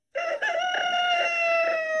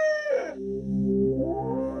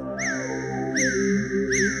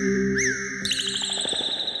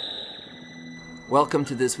Welcome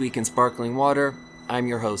to This Week in Sparkling Water. I'm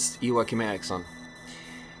your host, Iwaki Eriksson.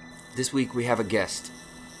 This week we have a guest,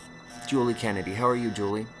 Julie Kennedy. How are you,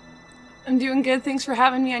 Julie? I'm doing good. Thanks for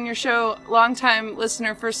having me on your show. Long-time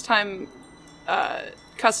listener, first-time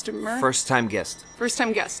customer. First-time guest.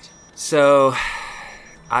 First-time guest. So,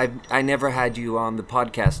 I never had you on the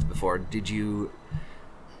podcast before. Did you...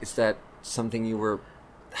 Is that something you were...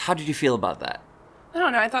 How did you feel about that? I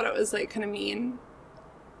don't know. I thought it was, kind of mean.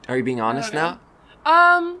 Are you being honest now?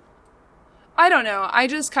 I don't know. I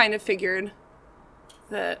just kind of figured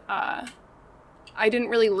that I didn't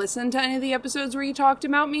really listen to any of the episodes where you talked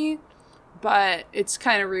about me, but it's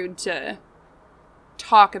kind of rude to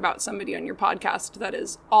talk about somebody on your podcast that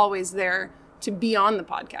is always there to be on the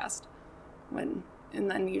podcast and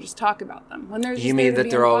then you just talk about them. When there's You mean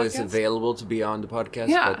that they're always available to be on the podcast,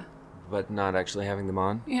 yeah. but not actually having them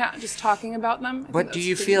on? Yeah, just talking about them. But do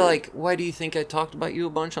you feel like, why do you think I talked about you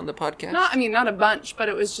a bunch on the podcast? Not a bunch, but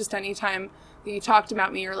it was just any time that you talked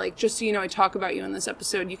about me, or just so you know, I talk about you in this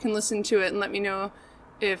episode. You can listen to it and let me know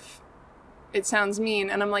if it sounds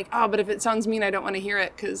mean. And I'm like, but if it sounds mean, I don't want to hear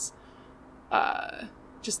it, because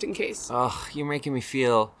just in case. Oh, you're making me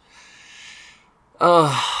feel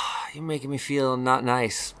not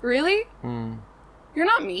nice. Really? Mm. You're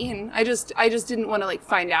not mean. I just didn't want to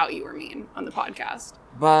find out you were mean on the podcast.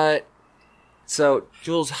 But, so,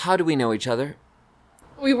 Jules, how do we know each other?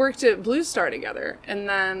 We worked at Blue Star together, and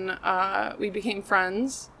then we became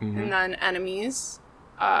friends, and then enemies,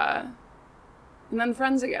 and then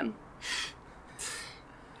friends again.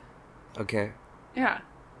 Okay. Yeah.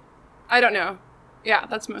 I don't know. Yeah,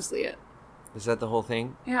 that's mostly it. Is that the whole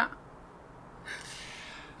thing? Yeah.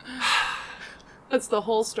 That's the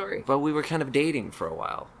whole story. But we were kind of dating for a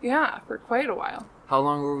while. Yeah, for quite a while. How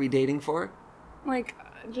long were we dating for?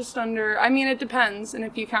 Just under... I mean, it depends. And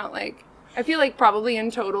if you count, I feel like probably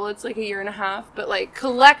in total it's a year and a half. But,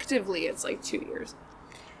 collectively it's 2 years.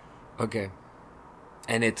 Okay.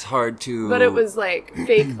 And it's hard to... But it was,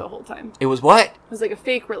 fake the whole time. It was what? It was, a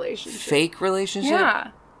fake relationship. Fake relationship?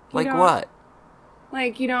 Yeah. What?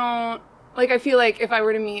 You don't... I feel like if I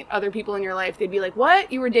were to meet other people in your life, they'd be like,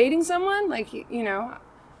 what? You were dating someone?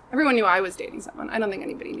 Everyone knew I was dating someone. I don't think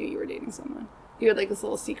anybody knew you were dating someone. You had, this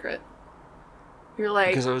little secret. You're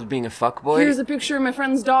like... Because I was being a fuckboy? Here's a picture of my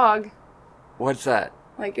friend's dog. What's that?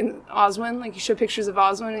 In Oswin. You show pictures of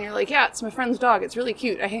Oswin, and you're like, yeah, it's my friend's dog. It's really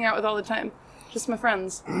cute. I hang out with all the time. Just my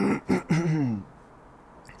friends.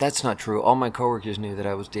 That's not true. All my coworkers knew that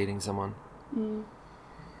I was dating someone. Mm.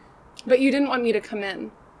 But you didn't want me to come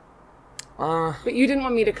in. But you didn't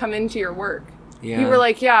want me to come into your work. Yeah. You were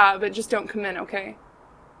like, yeah, but just don't come in, okay?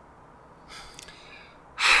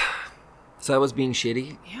 So I was being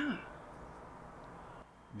shitty? Yeah.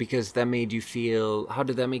 Because that made you feel... How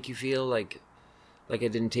did that make you feel? Like I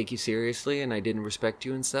didn't take you seriously and I didn't respect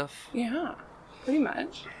you and stuff? Yeah, pretty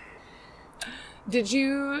much. Did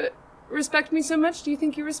you respect me so much? Do you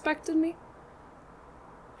think you respected me?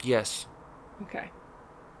 Yes. Okay.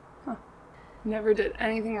 Huh. Never did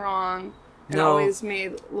anything wrong. I No. always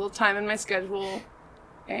made a little time in my schedule.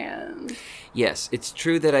 And... Yes, it's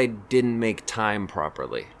true that I didn't make time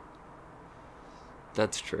properly.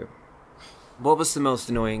 That's true. What was the most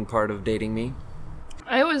annoying part of dating me?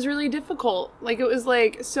 It was really difficult. It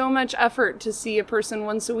was so much effort to see a person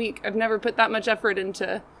once a week. I've never put that much effort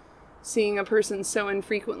into seeing a person so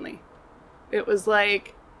infrequently. It was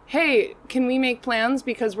hey, can we make plans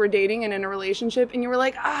because we're dating and in a relationship? And you were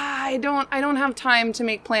like, I don't have time to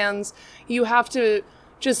make plans. You have to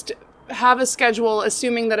just have a schedule,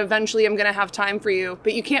 assuming that eventually I'm going to have time for you.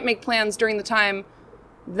 But you can't make plans during the time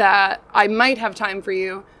that I might have time for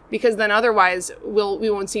you, because then otherwise we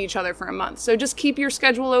won't see each other for a month. So just keep your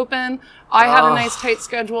schedule open. I have a nice tight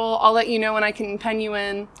schedule. I'll let you know when I can pen you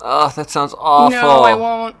in. Oh, that sounds awful. No, I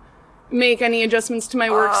won't make any adjustments to my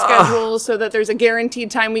work schedule so that there's a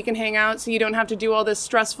guaranteed time we can hang out, so you don't have to do all this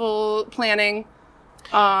stressful planning.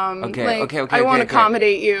 Okay. I won't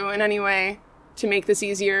accommodate you in any way to make this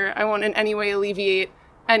easier. I won't in any way alleviate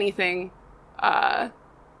anything.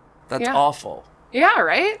 That's awful. Yeah,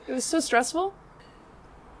 right? It was so stressful.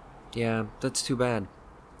 Yeah, that's too bad.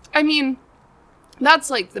 I mean, that's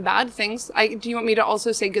the bad things. Do you want me to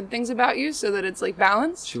also say good things about you so that it's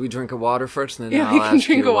balanced? Should we drink a water first? And then we can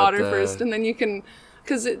drink a water first, and then you can...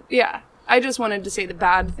 Because, I just wanted to say the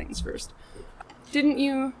bad things first. Didn't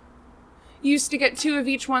you used to get 2 of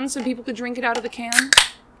each one so people could drink it out of the can?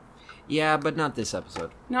 Yeah, but not this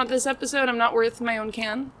episode. Not this episode? I'm not worth my own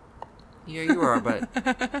can? Yeah, you are,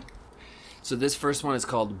 but... So this first one is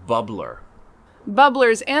called Bubbler.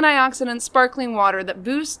 Bubbler's antioxidant sparkling water that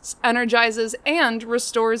boosts, energizes, and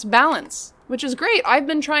restores balance. Which is great. I've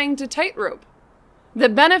been trying to tightrope. The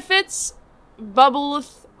benefits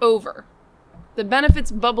bubbleth over. The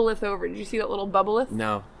benefits bubbleth over. Did you see that little bubbleth?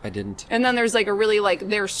 No, I didn't. And then there's like a really like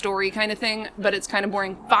their story kind of thing, but it's kind of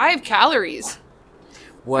boring. 5 calories.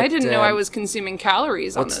 What, I didn't know I was consuming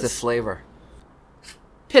calories on this. What's the flavor?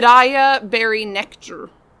 Pitaya berry nectar.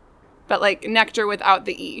 But like nectar without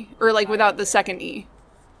the E. Or like without the second E.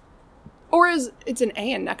 Or it's an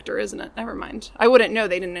A in nectar, isn't it? Never mind. I wouldn't know.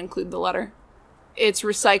 They didn't include the letter. It's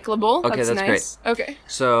recyclable. Okay, that's nice. great. Okay.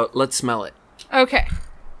 So let's smell it. Okay.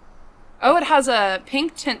 Oh, it has a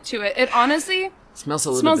pink tint to it. It honestly smells a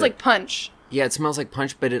little smells bit. like punch. Yeah, it smells like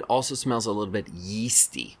punch, but it also smells a little bit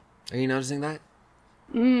yeasty. Are you noticing that?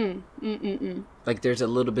 Like there's a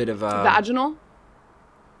little bit of Vaginal?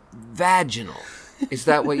 Vaginal. Is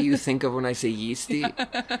that what you think of when I say yeasty?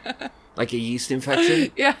 Like a yeast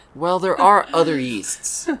infection? Yeah. Well, there are other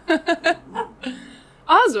yeasts.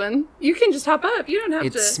 Oswin, you can just hop up. You don't have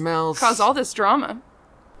It to smells... cause all this drama.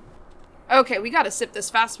 Okay, we gotta sip this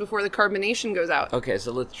fast before the carbonation goes out. Okay,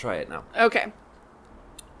 so let's try it now. Okay.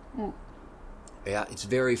 Yeah, it's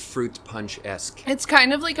very fruit punch-esque. It's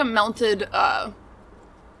kind of like a melted,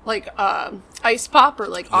 ice pop or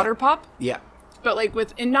like otter pop, Yeah. but like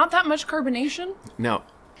and not that much carbonation. No.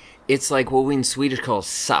 It's like what we in Swedish call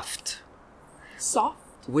saft,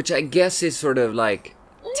 Soft. which I guess is sort of like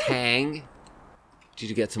tang. Did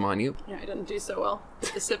you get some on you? Yeah, I didn't do so well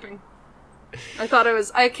with the sipping. I thought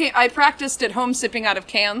I practiced at home sipping out of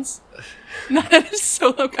cans, not out of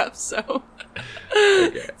solo cups, so.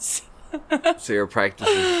 Okay. So you're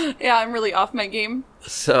practicing. Yeah, I'm really off my game.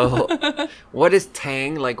 So, what is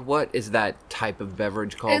tang? Like, what is that type of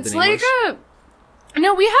beverage called It's in like English?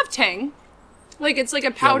 no, we have tang. Like, it's like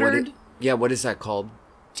a powdered What is that called?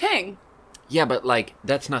 tang. Yeah, but like,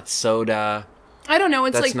 that's not soda. I don't know,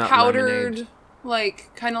 it's That's like not powdered, lemonade.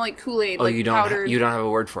 like, kind of like Kool-Aid, Oh, like you don't powdered. you don't have a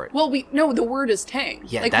word for it. Well, the word is tang.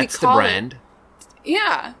 Yeah, like, that's we the call brand.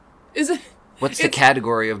 Yeah. Is it? What's the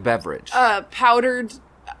category of beverage? Powdered?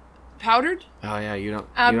 Oh yeah, you don't.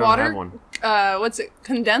 Add you don't water? have one. What's it?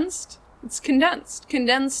 Condensed? It's condensed.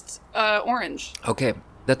 Condensed orange. Okay,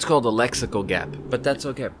 that's called a lexical gap, but that's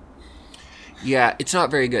okay. Yeah, it's not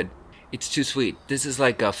very good. It's too sweet. This is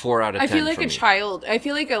like a 4 out of 10. I feel like for a me. child. I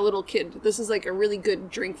feel like a little kid. This is like a really good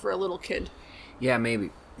drink for a little kid. Yeah, maybe.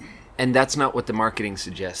 And that's not what the marketing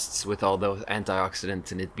suggests with all those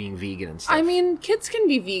antioxidants and it being vegan and stuff. I mean, kids can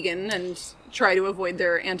be vegan and try to avoid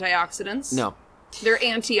their antioxidants. No. Their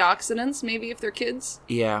antioxidants, maybe, if they're kids.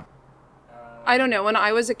 Yeah. I don't know. When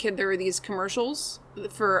I was a kid, there were these commercials on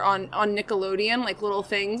Nickelodeon, like little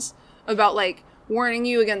things about like warning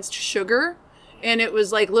you against sugar. And it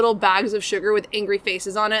was like little bags of sugar with angry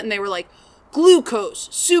faces on it. And they were like, glucose,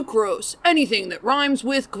 sucrose, anything that rhymes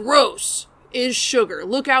with gross is sugar.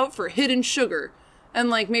 Look out for hidden sugar. And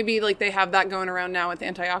like maybe like they have that going around now with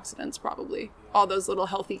antioxidants, probably. All those little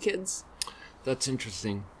healthy kids. That's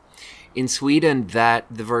interesting. In Sweden, the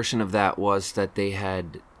version of that was that they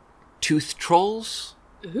had tooth trolls.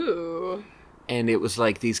 Ooh. And it was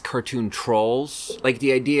like these cartoon trolls. Like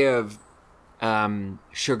the idea of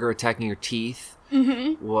sugar attacking your teeth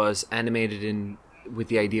was animated with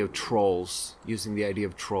the idea of trolls, using the idea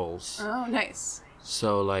of trolls. Oh, nice.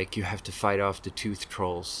 So like you have to fight off the tooth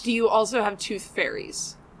trolls. Do you also have tooth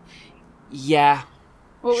fairies? Yeah.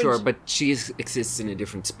 What would Sure, you- but she exists in a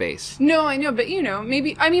different space. No, I know, but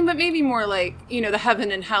maybe more like, the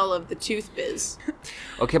heaven and hell of the tooth biz.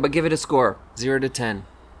 Okay, but give it a score. 0 to 10.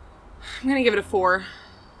 I'm gonna give it a 4.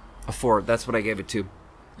 A 4. That's what I gave it to.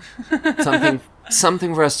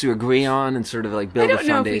 Something for us to agree on and sort of like I build a don't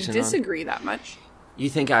know if we foundation on. disagree that much. You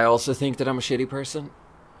think I also think that I'm a shitty person?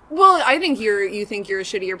 Well, I think you think you're a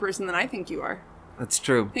shittier person than I think you are. That's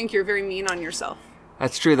true. I think you're very mean on yourself.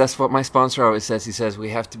 That's true. That's what my sponsor always says. He says we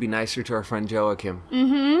have to be nicer to our friend Joachim.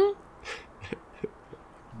 Mm-hmm.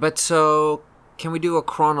 But so, can we do a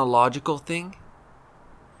chronological thing?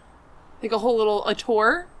 Like a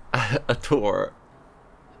tour. A tour.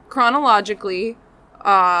 Chronologically,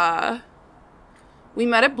 we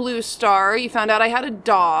met at Blue Star. You found out I had a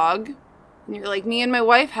dog. And you're like, me and my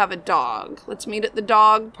wife have a dog. Let's meet at the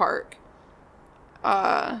dog park.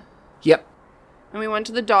 Yep. And we went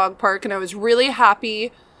to the dog park, and I was really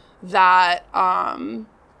happy that I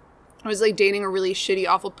was like dating a really shitty,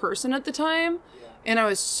 awful person at the time. And I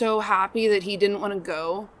was so happy that he didn't want to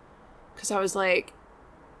go. Because I was like,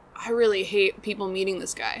 I really hate people meeting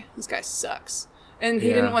this guy. This guy sucks. And he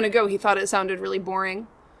Yeah. didn't want to go. He thought it sounded really boring.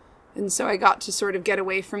 And so I got to sort of get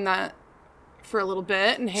away from that for a little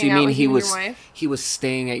bit and So hang you out mean with he you and was your wife. he was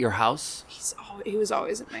staying at your house? He was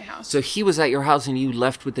always at my house. So he was at your house and you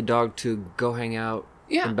left with the dog to go hang out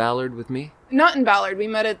Yeah. in Ballard with me? Not in Ballard. We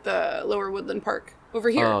met at the Lower Woodland Park. over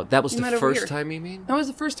here. Oh, that was We the met over first here. time, you mean? That was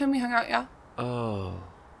the first time we hung out, yeah. Oh,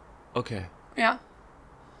 okay. Yeah.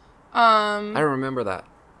 I don't remember that.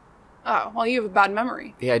 Oh, well, you have a bad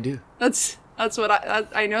memory. Yeah, I do. That's what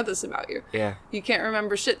I know this about you. Yeah. You can't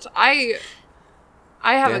remember shit. I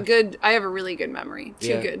have a really good memory.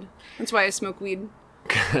 Too good. That's why I smoke weed.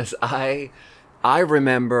 Because I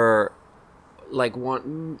remember, like,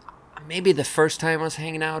 maybe the first time I was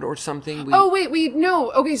hanging out or something.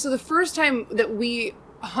 No. Okay, so the first time that we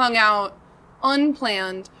hung out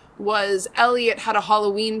unplanned was Elliot had a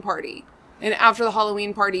Halloween party. And after the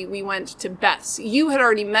Halloween party, we went to Beth's. You had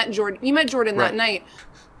already met Jordan. You met Jordan that night.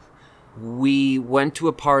 We went to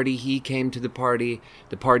a party. He came to the party.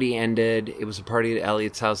 The party ended. It was a party at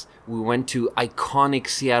Elliot's house. We went to iconic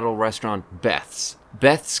Seattle restaurant Beth's.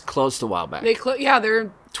 Beth's closed a while back. They're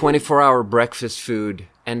 24-hour breakfast food.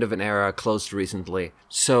 End of an era. Closed recently.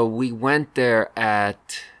 So we went there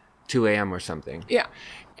at 2 a.m. or something. Yeah.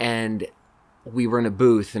 And we were in a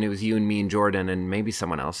booth, and it was you and me and Jordan and maybe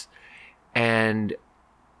someone else. And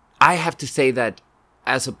I have to say that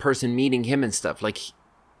as a person meeting him and stuff, like,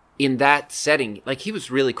 in that setting, like, he was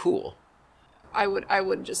really cool. I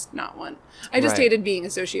would just not want. I just hated being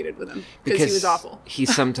associated with him because he was awful. He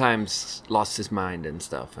sometimes lost his mind and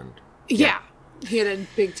stuff, and yeah, he had a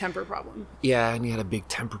big temper problem. Yeah, and he had a big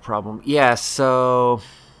temper problem. Yeah, so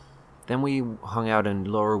then we hung out in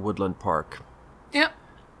Lower Woodland Park. Yeah.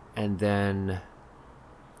 And then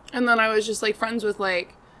I was just like friends with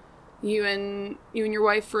like you and your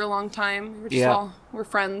wife for a long time. We were just we're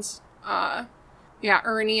friends.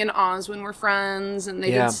 Ernie and Oswin were friends, and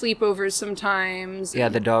they did sleepovers sometimes. Yeah,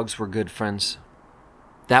 the dogs were good friends.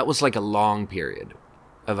 That was like a long period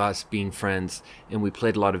of us being friends, and we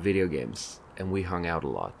played a lot of video games, and we hung out a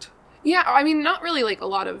lot. Yeah, I mean, not really like a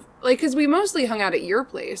lot of, like, because we mostly hung out at your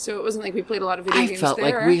place, so it wasn't like we played a lot of video games there. I felt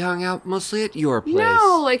like we hung out mostly at your place.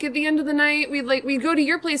 No, like at the end of the night, we'd go to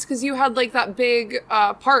your place because you had like that big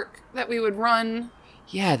park that we would run.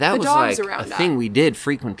 Yeah, that was like a thing we did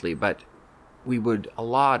frequently, but we would, a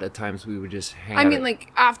lot of times we would just hang out. I mean,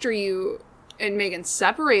 like after you and Megan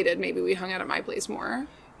separated, maybe we hung out at my place more.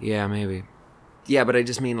 Yeah, maybe. Yeah, but I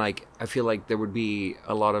just mean, like, I feel like there would be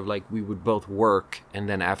a lot of, like, we would both work, and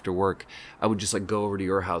then after work, I would just, like, go over to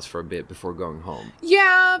your house for a bit before going home.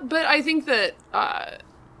 Yeah, but I think that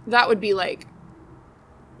that would be, like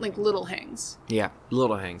little hangs. Yeah,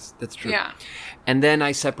 little hangs. That's true. Yeah. And then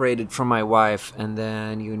I separated from my wife, and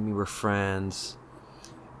then you and me were friends.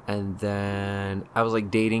 And then I was, like,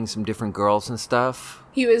 dating some different girls and stuff.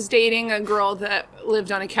 He was dating a girl that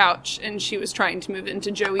lived on a couch, and she was trying to move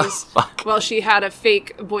into Joey's while she had a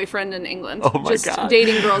fake boyfriend in England. Oh, my God. Just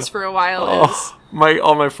dating girls for a while is...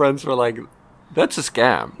 All my friends were like, that's a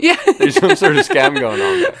scam. Yeah. There's some sort of scam going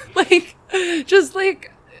on there.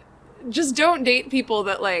 Just don't date people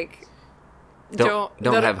that, like... Don't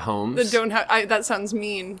have homes. That don't have. That sounds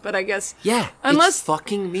mean, but I guess. Yeah, unless it's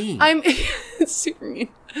fucking mean. It's super mean.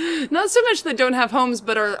 Not so much that don't have homes,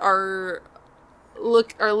 but are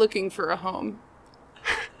looking for a home.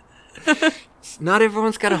 Not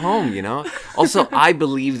everyone's got a home, you know. Also, I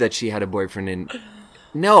believe that she had a boyfriend in.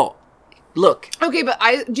 No, look. Okay, but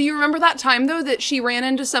do you remember that time though that she ran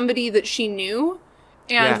into somebody that she knew?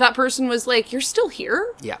 And that person was like, "You're still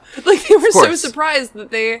here?" Yeah, like they were so surprised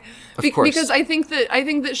that they, because I think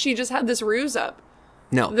that she just had this ruse up.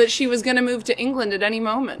 No, that she was going to move to England at any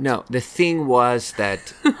moment. No, the thing was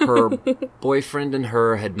that her boyfriend and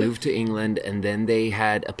her had moved to England, and then they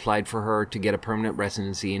had applied for her to get a permanent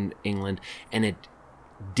residency in England, and it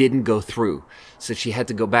didn't go through. So she had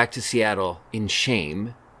to go back to Seattle in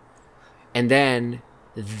shame, and then.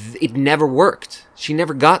 It never worked. She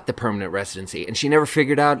never got the permanent residency, and she never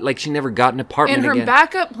figured out, like, she never got an apartment again. And her again.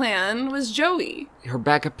 backup plan was Joey. Her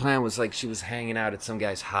backup plan was, like, she was hanging out at some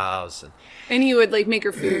guy's house. And he would, like, make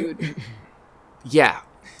her food. Yeah.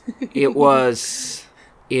 It was,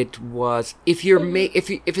 if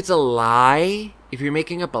it's a lie, if you're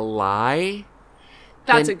making up a lie...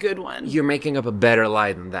 That's a good one. You're making up a better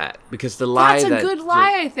lie than that. Because the lie That's a good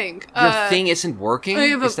lie, I think. Your thing isn't working?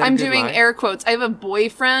 I'm doing air quotes. I have a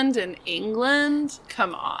boyfriend in England?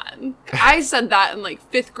 Come on. I said that in,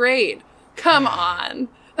 like, 5th grade. Come on.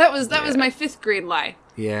 That was my 5th grade lie.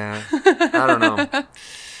 Yeah. I don't know.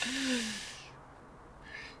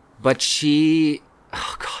 But she...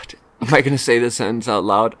 Oh, God. Am I going to say this sentence out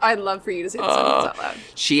loud? I'd love for you to say this sentence out loud.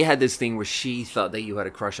 She had this thing where she thought that you had a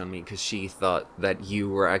crush on me because she thought that you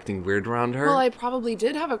were acting weird around her. Well, I probably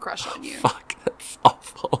did have a crush on you. Fuck, that's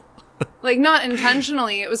awful. Like, not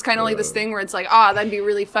intentionally. It was kind of like this thing where it's like, that'd be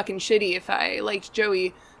really fucking shitty if I liked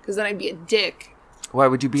Joey, because then I'd be a dick. Why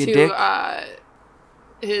would you be a dick?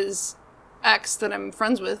 His ex that I'm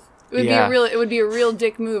friends with. It would Yeah. it would be a real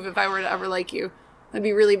dick move if I were to ever like you. That'd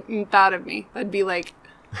be really bad of me. That'd be like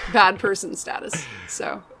bad person status.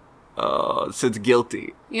 So, So it's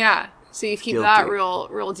guilty. yeah. So you keep Guilty. that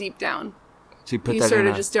real deep down. So you put You that sort in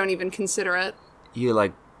of just don't even consider it. you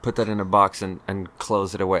like put that in a box and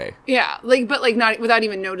close it away. Yeah, but not without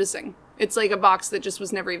even noticing. It's like a box that just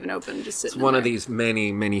was never even opened, just sitting. It's one in of there. these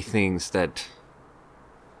many things that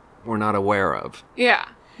we're not aware of. Yeah,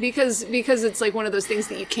 because it's like one of those things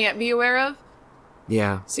that you can't be aware of.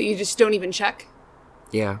 Yeah. So you just don't even check.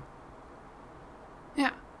 Yeah.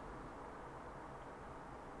 Yeah.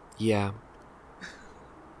 Yeah.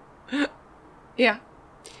 Yeah.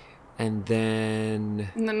 And then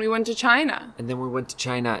we went to China. we went to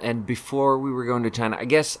China. And before we were going to China, I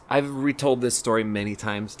guess I've retold this story many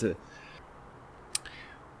times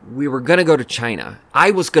we were going to go to China. I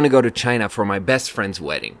was going to go to China for my best friend's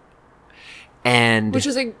wedding. And Which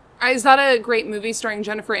is that a great movie starring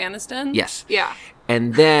Jennifer Aniston? Yes. Yeah.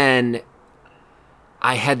 And then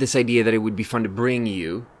I had this idea that it would be fun to bring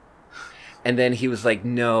you. And then he was like,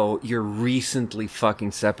 no, you're recently fucking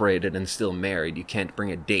separated and still married. You can't bring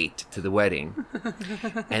a date to the wedding.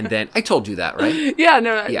 And then I told you that, right? Yeah,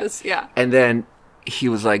 no, Yeah. yeah. And then he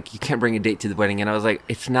was like, you can't bring a date to the wedding. And I was like,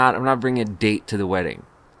 I'm not bringing a date to the wedding.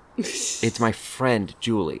 It's my friend,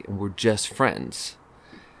 Julie, and we're just friends.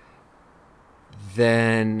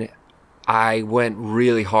 Then I went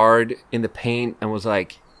really hard in the paint and was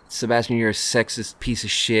like, Sebastian, you're a sexist piece of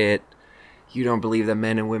shit. You don't believe that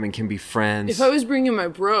men and women can be friends. If I was bringing my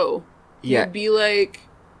bro, Yeah. you'd be like,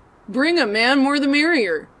 bring a man, more the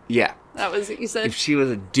merrier. Yeah. That was what you said? If she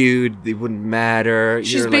was a dude, it wouldn't matter.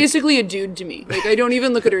 She's You're basically a dude to me. Like, I don't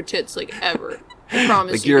even look at her tits, like, ever. I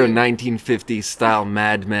promise like you. you're a dude. 1950s style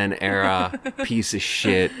Mad Men era piece of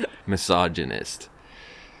shit misogynist.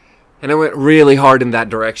 And I went really hard in that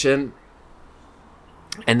direction.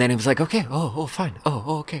 And then it was like, okay, fine.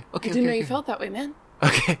 Okay. I didn't know you felt that way, man.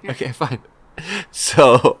 Okay, fine.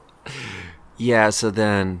 So, yeah, so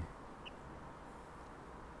then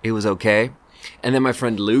it was okay. And then my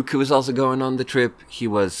friend Luke, who was also going on the trip, he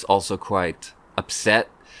was also quite upset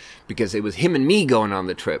because it was him and me going on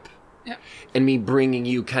the trip. Yep. And me bringing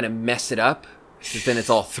you kind of mess it up because then it's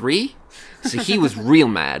all three. So he was real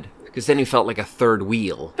mad because then he felt like a third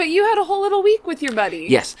wheel. But you had a whole little week with your buddy.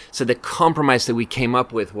 Yes. So the compromise that we came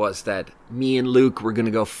up with was that me and Luke were going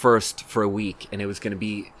to go first for a week, and it was going to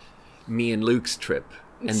be me and Luke's trip.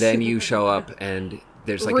 And then you show up, and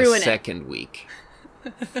there's like Ruin a it. second week.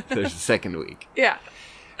 There's a second week. Yeah.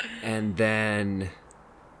 And then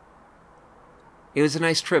it was a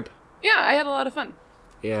nice trip. Yeah, I had a lot of fun.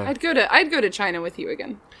 Yeah. I'd go to China with you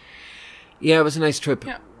again. Yeah, it was a nice trip.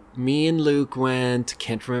 Yeah. Me and Luke went.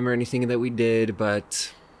 Can't remember anything that we did,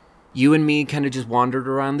 but you and me kind of just wandered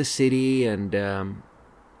around the city, and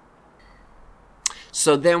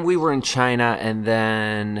so then we were in China, and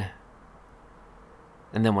then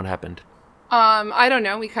what happened? I don't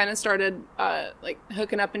know. We kind of started like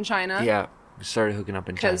hooking up in China. Yeah, we started hooking up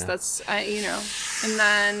in China. Because that's and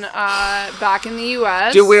then back in the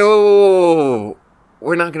U.S. Dude, whoa.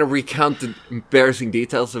 We're not going to recount the embarrassing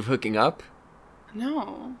details of hooking up?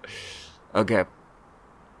 No. Okay.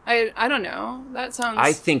 I don't know. That sounds.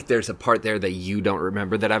 I think there's a part there that you don't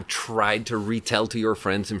remember that I've tried to retell to your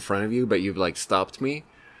friends in front of you, but you've like stopped me.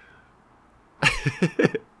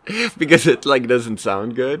 Because it like doesn't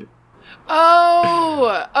sound good.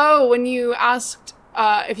 Oh, when you asked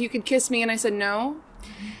if you could kiss me and I said no.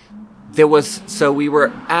 So we were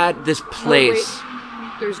at this place.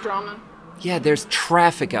 Oh, wait. There's drama. Yeah, there's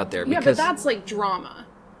traffic out there. Yeah, because, but that's like drama.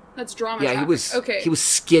 That's drama. yeah, traffic. he was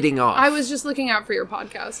skidding off. I was just looking out for your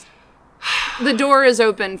podcast. The door is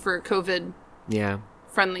open for COVID Yeah.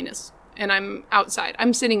 friendliness, and I'm outside.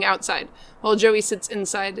 I'm sitting outside while Joey sits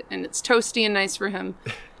inside, and it's toasty and nice for him,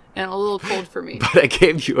 and a little cold for me. But I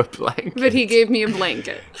gave you a blanket. But he gave me a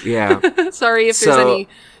blanket. Yeah. Sorry if there's any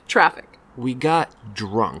traffic. We got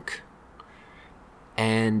drunk,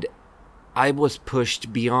 and I was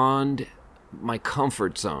pushed beyond my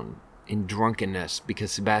comfort zone in drunkenness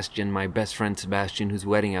because Sebastian, my best friend Sebastian, whose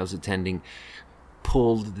wedding I was attending,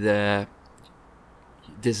 pulled this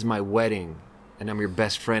is my wedding and I'm your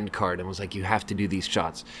best friend card and was like, you have to do these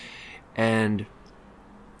shots. And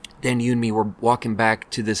then you and me were walking back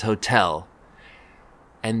to this hotel,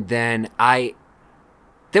 and then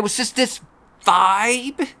there was just this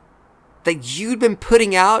vibe that you'd been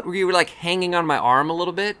putting out where you were like hanging on my arm a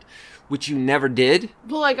little bit, which you never did.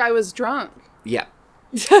 Well, like I was drunk. Yeah.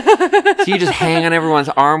 So you just hang on everyone's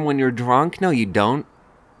arm when you're drunk? No, you don't.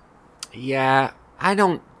 Yeah, I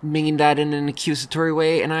don't mean that in an accusatory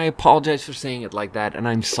way, and I apologize for saying it like that, and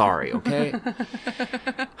I'm sorry, okay?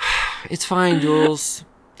 It's fine, Jules.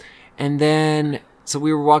 And then, so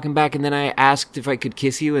we were walking back, and then I asked if I could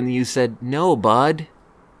kiss you, and you said, no, bud.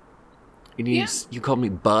 And you called me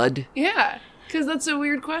bud? Yeah, because that's a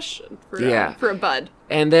weird question for a bud.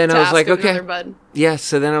 And then I was like, okay. Bud. Yeah,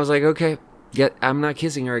 so then I was like, okay. Yeah, I'm not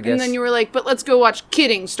kissing her, I guess. And then you were like, but let's go watch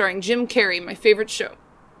Kidding, starring Jim Carrey, my favorite show.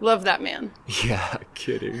 Love that man. Yeah,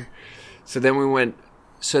 Kidding. So then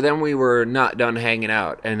we were not done hanging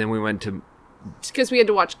out, and then we went to... Because we had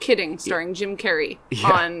to watch Kidding, starring Jim Carrey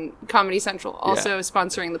on Comedy Central, also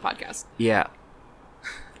sponsoring the podcast. Yeah.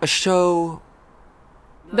 A show...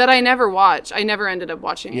 that I never watched. I never ended up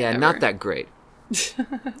watching it. Yeah, not that great.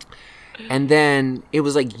 And then it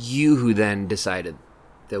was like you who then decided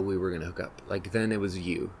that we were going to hook up. Like, then it was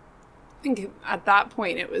you. I think at that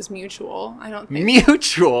point it was mutual. I don't think...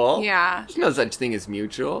 Mutual? Yeah. There's no such thing as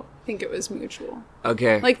mutual. I think it was mutual.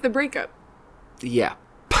 Okay. Like the breakup. Yeah.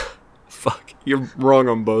 Fuck. You're wrong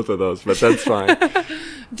on both of those, but that's fine.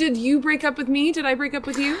 Did you break up with me? Did I break up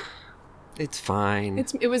with you? It's fine.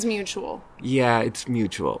 It was mutual. Yeah, it's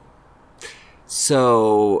mutual.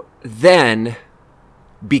 So then,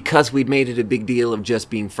 because we'd made it a big deal of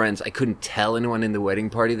just being friends, I couldn't tell anyone in the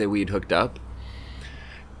wedding party that we'd hooked up.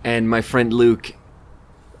 And my friend Luke,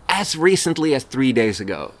 as recently as 3 days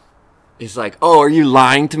ago, is like, oh, are you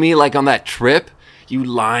lying to me? Like on that trip? You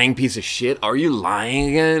lying piece of shit. Are you lying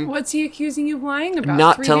again? What's he accusing you of lying about?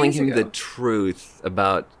 Not telling him the truth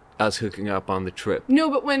about us hooking up on the trip. No,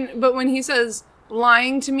 but when he says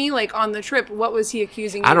lying to me, like on the trip, what was he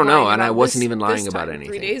accusing you of? I don't know, and about I wasn't this, even lying this about time,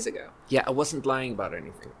 anything. 3 days ago. Yeah, I wasn't lying about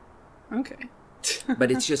anything. Okay. But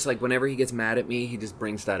it's just like whenever he gets mad at me, he just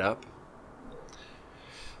brings that up.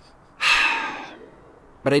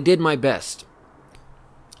 But I did my best.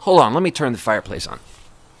 Hold on, let me turn the fireplace on.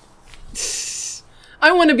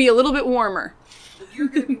 I want to be a little bit warmer. You're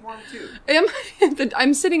going to be warm too.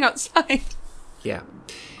 I'm sitting outside. Yeah.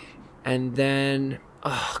 And then,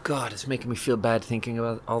 oh God, it's making me feel bad thinking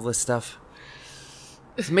about all this stuff.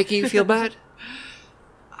 Is it making you feel bad?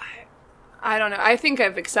 I don't know. I think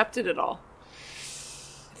I've accepted it all.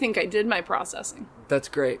 I think I did my processing. That's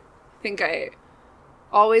great. I think I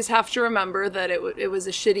always have to remember that it was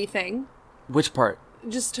a shitty thing. Which part?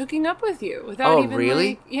 Just hooking up with you without even really?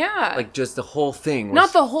 like, yeah. Like just the whole thing was...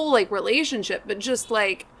 Not the whole like relationship, but just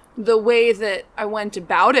like the way that I went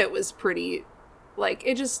about it was pretty, like,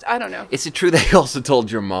 it just, I don't know. Is it true that you also told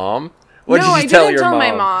your mom? What no, did you I tell didn't your tell mom?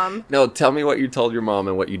 my mom. No, tell me what you told your mom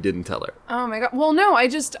and what you didn't tell her. Oh my God. Well, no, I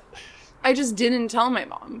just didn't tell my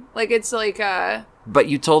mom. Like, it's like, But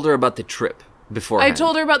you told her about the trip beforehand. I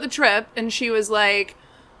told her about the trip, and she was like,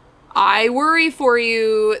 I worry for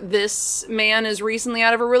you. This man is recently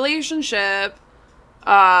out of a relationship.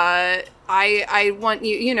 I want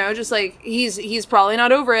you, you know, just like, he's probably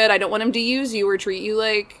not over it. I don't want him to use you or treat you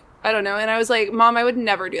like, I don't know. And I was like, Mom, I would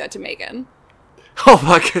never do that to Megan. Oh,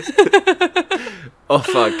 fuck. Oh,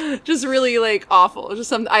 fuck. Just really, like, awful. Just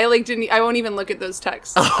something, I won't even look at those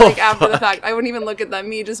texts. Oh, like, after the fuck. fact, I wouldn't even look at them.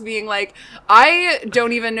 Me just being like, I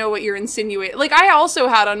don't even know what you're insinuating. Like, I also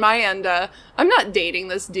had on my end, I'm not dating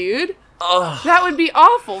this dude. Ugh. That would be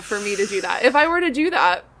awful for me to do that. If I were to do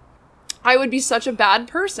that, I would be such a bad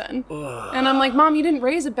person. Ugh. And I'm like, Mom, you didn't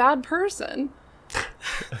raise a bad person.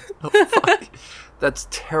 Oh, fuck. That's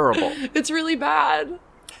terrible. It's really bad.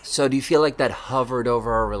 So do you feel like that hovered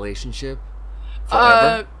over our relationship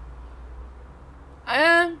forever?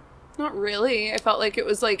 Not really. I felt like it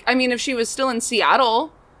was like, I mean, if she was still in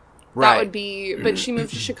Seattle, Right. that would be, but she moved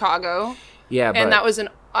to Chicago. Yeah, but... And that was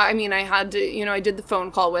I mean, I had to, you know, I did the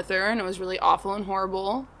phone call with her, and it was really awful and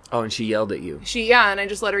horrible. Oh, and she yelled at you. And I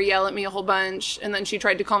just let her yell at me a whole bunch, and then she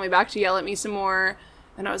tried to call me back to yell at me some more.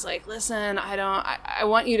 And I was like, listen, I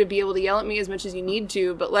want you to be able to yell at me as much as you need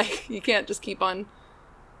to, but like, you can't just keep on.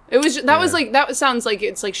 It was just, that sounds like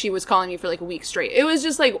it's like she was calling me for like a week straight. It was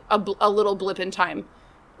just like a little blip in time.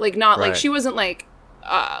 Like, not Right. like, she wasn't like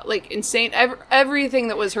insane. Everything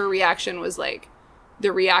that was her reaction was like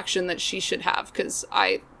the reaction that she should have, because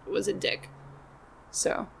I was a dick.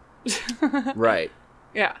 So. Right.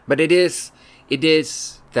 Yeah. But it is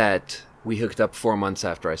that we hooked up 4 months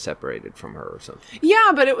after I separated from her or something.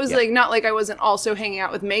 Yeah, but it was Yeah. like, not like I wasn't also hanging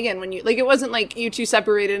out with Megan when you, like, it wasn't like you two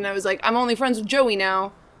separated and I was like, I'm only friends with Joey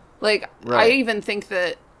now. Like, Right. I even think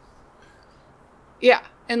that, yeah.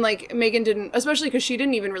 And like, Megan didn't, especially because she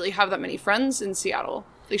didn't even really have that many friends in Seattle.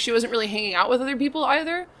 Like, she wasn't really hanging out with other people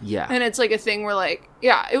either. Yeah. And it's like a thing where like,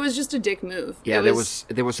 yeah, it was just a dick move. Yeah, It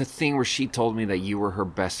there was a thing where she told me that you were her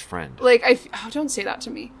best friend. like, don't say that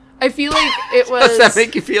to me. I feel like it was... Does that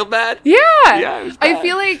make you feel bad? Yeah. Yeah, it was bad. I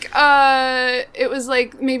feel like it was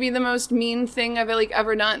like maybe the most mean thing I've like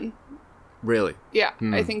ever done. Really? Yeah.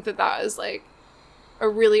 I think that is like a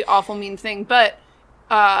really awful mean thing. But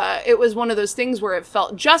it was one of those things where it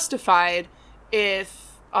felt justified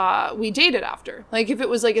if we dated after. Like if it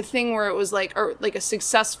was like a thing where it was like a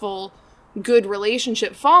successful, good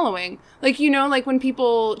relationship following. Like, you know, like when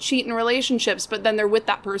people cheat in relationships, but then they're with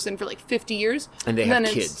that person for like 50 years. And they have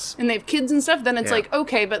kids. And they have kids and stuff. Then it's like,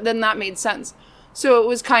 okay, but then that made sense. So it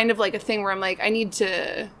was kind of like a thing where I'm like, I need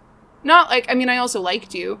to... Not like... I mean, I also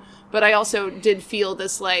liked you, but I also did feel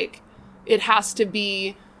this like, it has to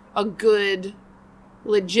be a good,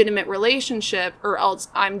 legitimate relationship or else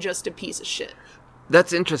I'm just a piece of shit.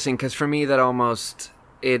 That's interesting, because for me, it almost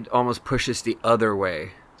pushes the other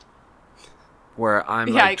way. Where I'm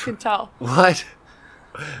yeah, I could tell. What?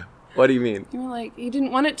 What do you mean? You were like, you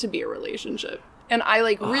didn't want it to be a relationship. And I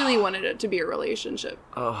like really wanted it to be a relationship.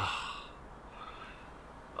 So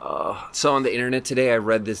on the internet today, I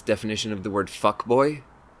read this definition of the word fuckboy.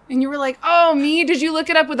 And you were like, oh, me? Did you look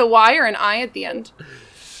it up with a Y or an I at the end?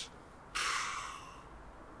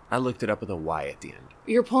 I looked it up with a Y at the end.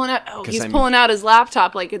 You're pulling out... Oh, he's pulling out his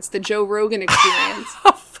laptop like it's the Joe Rogan experience.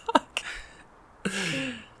 Oh, fuck.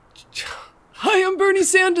 Hi, I'm Bernie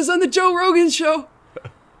Sanders on the Joe Rogan show.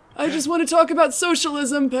 I just want to talk about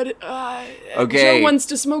socialism, but okay. Joe wants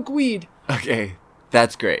to smoke weed. Okay,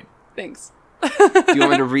 that's great. Thanks. Do you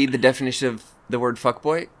want me to read the definition of the word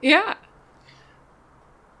fuckboy? Yeah.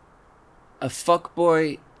 A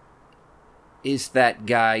fuckboy is that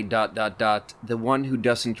guy, ... the one who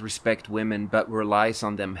doesn't respect women but relies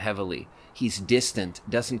on them heavily. He's distant,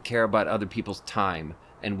 doesn't care about other people's time,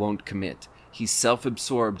 and won't commit. He's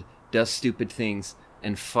self-absorbed, does stupid things,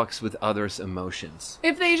 and fucks with others' emotions.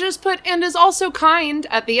 If they just put, and is also kind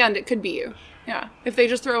at the end, it could be you. Yeah. If they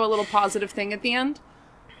just throw a little positive thing at the end.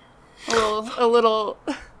 A little...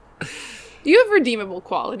 You have redeemable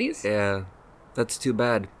qualities. Yeah. That's too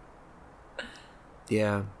bad.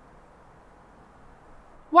 Yeah.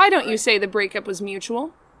 Why don't you say the breakup was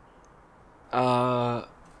mutual? I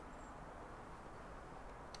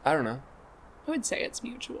don't know. I would say it's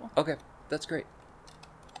mutual. Okay. That's great.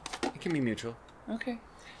 It can be mutual. Okay.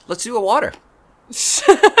 Let's do a water.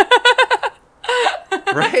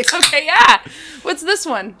 Right? Okay, yeah. What's this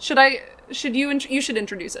one? You should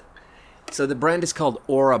introduce it. So the brand is called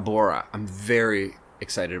Ora Bora. I'm very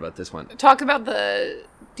excited about this one. Talk about the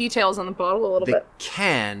details on the bottle a little bit. The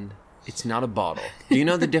can, it's not a bottle. Do you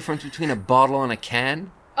know the difference between a bottle and a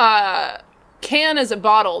can? Can is a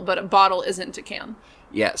bottle, but a bottle isn't a can.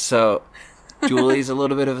 Yeah, so Julie's a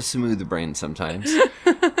little bit of a smooth brain sometimes.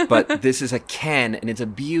 But this is a can, and it's a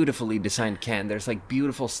beautifully designed can. There's like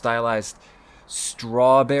beautiful stylized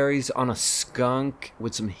strawberries on a skunk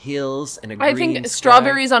with some hills and a green I think sky.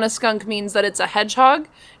 strawberries on a skunk means that it's a hedgehog,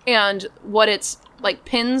 and what its like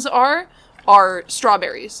pins are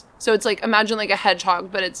strawberries. So it's like, imagine like a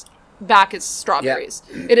hedgehog, but its back is strawberries.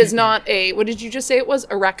 Yeah. It is not what did you just say it was?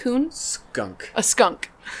 A raccoon? Skunk. A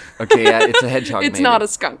skunk. Okay, yeah, it's a hedgehog. It's maybe not a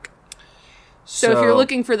skunk. So if you're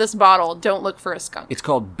looking for this bottle, don't look for a skunk. It's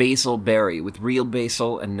called Basil Berry with real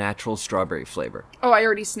basil and natural strawberry flavor. Oh, I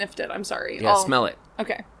already sniffed it. I'm sorry. Yeah, smell it.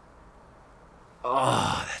 Okay.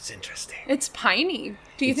 Oh, that's interesting. It's piney.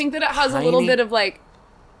 Do you think that it has a little bit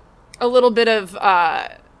of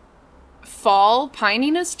fall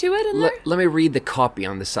pininess to it in there? Let me read the copy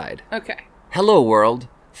on the side. Okay. Hello, world.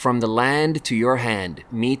 From the land to your hand,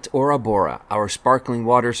 meet Ora Bora. Our sparkling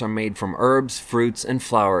waters are made from herbs, fruits, and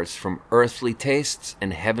flowers, from earthly tastes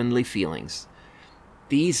and heavenly feelings.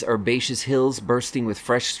 These herbaceous hills bursting with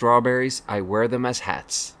fresh strawberries, I wear them as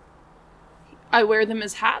hats. I wear them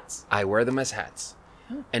as hats? I wear them as hats.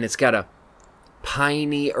 And it's got a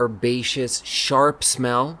piney, herbaceous, sharp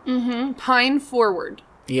smell. Mm-hmm. Pine forward.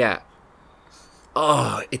 Yeah.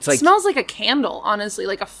 Oh, it's like... It smells like a candle, honestly,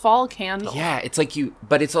 like a fall candle. Yeah, it's like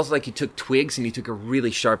but it's also like you took twigs and you took a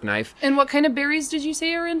really sharp knife. And what kind of berries did you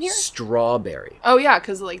say are in here? Strawberry. Oh, yeah,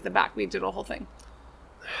 because like the back, we did a whole thing.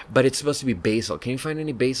 But it's supposed to be basil. Can you find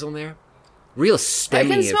any basil in there? Real stemmy. I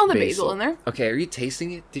can smell the basil in there. Okay, are you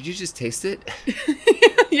tasting it? Did you just taste it?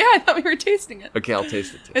 Yeah, I thought we were tasting it. Okay, I'll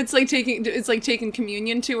taste it too. It's like taking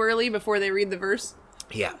communion too early before they read the verse.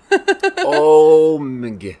 Yeah. Oh my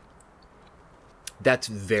god. That's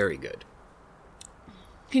very good.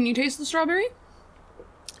 Can you taste the strawberry?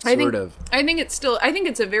 Sort of. I think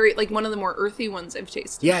it's a very, like, one of the more earthy ones I've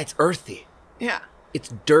tasted. Yeah, it's earthy. Yeah.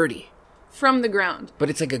 It's dirty. From the ground.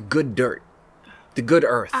 But it's like a good dirt. The good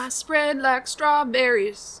earth. I spread like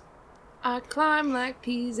strawberries. I climb like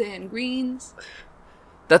peas and greens.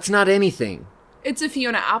 That's not anything. It's a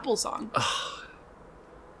Fiona Apple song.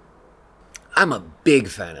 I'm a big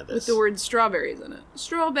fan of this. With the word strawberries in it.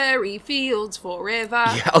 Strawberry fields forever.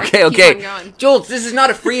 Yeah, okay. Keep on going. Jules, this is not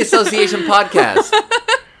a free association podcast.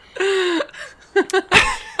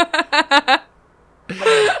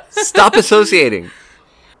 Stop associating.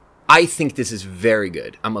 I think this is very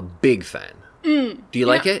good. I'm a big fan. Do you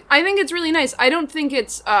like it? I think it's really nice. I don't think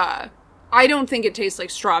it tastes like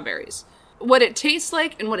strawberries. What it tastes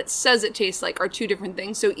like and what it says it tastes like are two different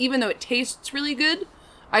things. So even though it tastes really good,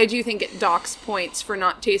 I do think it docks points for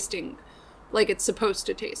not tasting like it's supposed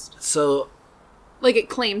to taste. So, like it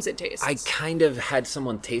claims it tastes. I kind of had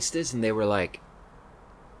someone taste this and they were like,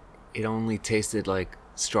 it only tasted like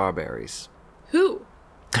strawberries. Who?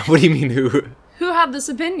 What do you mean who? Who had this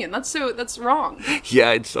opinion? That's wrong.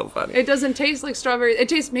 Yeah, it's so funny. It doesn't taste like strawberry. It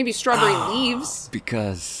tastes maybe strawberry leaves.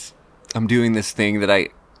 Because I'm doing this thing that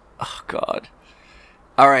oh God.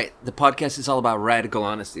 All right, the podcast is all about radical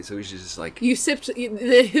honesty, so we should just like... You sipped...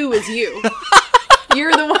 The who is you.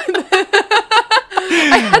 You're the one...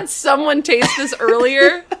 I had someone taste this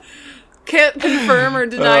earlier. Can't confirm or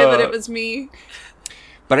deny that it was me.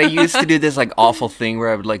 But I used to do this like awful thing where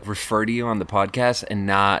I would like refer to you on the podcast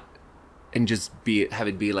and just have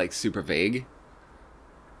it be like super vague.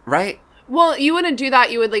 Right? Well, you wouldn't do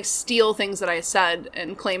that. You would like steal things that I said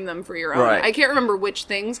and claim them for your own. Right. I can't remember which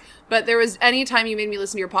things, but there was any time you made me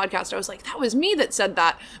listen to your podcast, I was like, that was me that said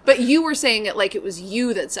that. But you were saying it like it was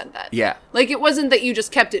you that said that. Yeah. Like it wasn't that you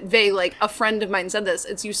just kept it vague, like a friend of mine said this.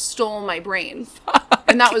 It's you stole my brain.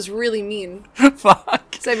 And that was really mean.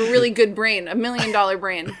 Fuck. Because I have a really good brain, $1 million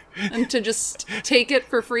brain. And to just take it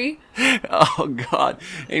for free? Oh, God.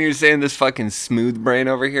 And you're saying this fucking smooth brain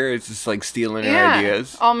over here is just like stealing your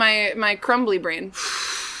ideas? All my crumbly brain.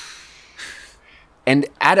 And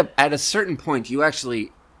at a certain point, you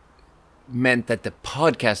actually meant that the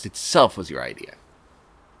podcast itself was your idea.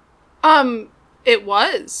 It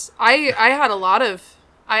was. I had a lot of...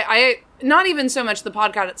 I not even so much the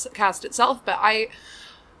podcast itself, but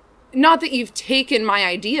not that you've taken my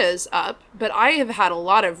ideas up, but I have had a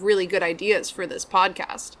lot of really good ideas for this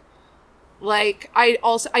podcast. Like, I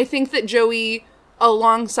think that Joey,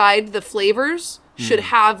 alongside the flavors, should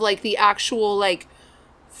have, like, the actual, like,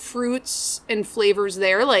 fruits and flavors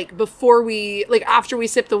there. Like, after we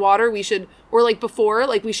sip the water, we should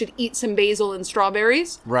eat some basil and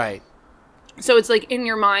strawberries. Right. So it's, like, in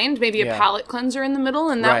your mind, maybe a palate cleanser in the middle,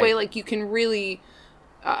 and that way, like, you can really...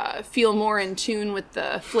 feel more in tune with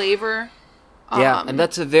the flavor. Yeah, and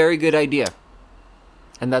that's a very good idea.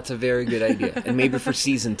 And maybe for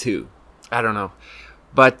season 2. I don't know.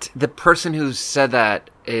 But the person who said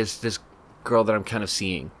that is this girl that I'm kind of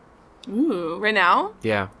seeing. Ooh, right now?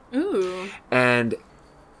 Yeah. Ooh. And...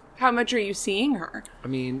 How much are you seeing her? I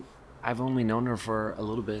mean, I've only known her for a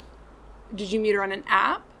little bit. Did you meet her on an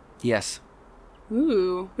app? Yes.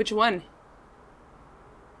 Ooh, which one?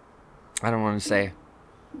 I don't want to say.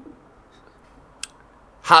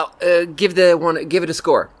 How? Give it a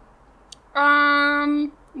score.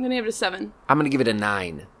 I'm gonna give it a 7. I'm gonna give it a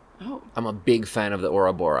 9. Oh. I'm a big fan of the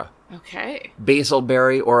Ouroboros. Okay. Basil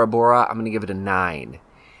berry Ouroboros. I'm gonna give it a 9.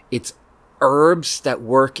 It's herbs that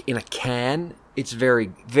work in a can. It's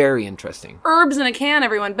very, very interesting. Herbs in a can,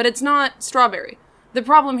 everyone, but it's not strawberry. The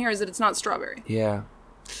problem here is that it's not strawberry. Yeah.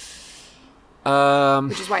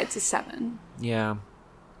 Which is why it's a 7. Yeah.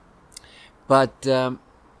 But,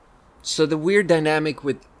 so the weird dynamic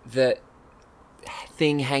with the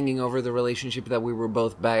thing hanging over the relationship that we were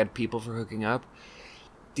both bad people for hooking up,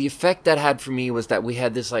 the effect that had for me was that we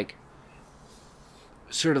had this, like,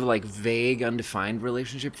 sort of, like, vague, undefined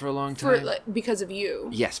relationship for a long time. Because of you.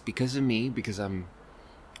 Yes, because of me, because I'm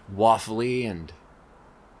waffly and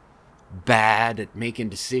bad at making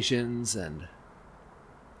decisions and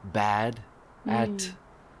bad at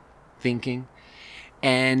thinking.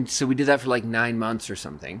 And so we did that for like 9 months or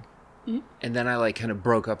something. Mm-hmm. And then I like kind of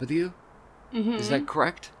broke up with you. Mm-hmm. Is that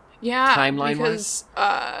correct? Yeah. Timeline-wise?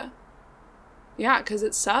 Because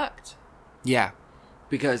it sucked. Yeah.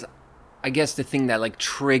 Because I guess the thing that like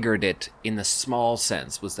triggered it in the small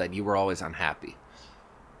sense was that you were always unhappy.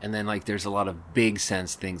 And then like there's a lot of big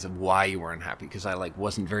sense things of why you were unhappy. Because I like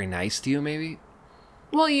wasn't very nice to you maybe.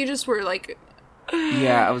 Well, you just were like...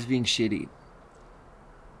 Yeah, I was being shitty.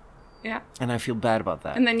 Yeah. And I feel bad about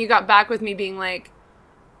that. And then you got back with me being like,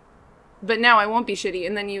 but now I won't be shitty.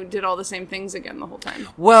 And then you did all the same things again the whole time.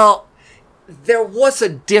 Well, there was a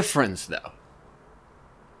difference, though.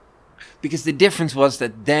 Because the difference was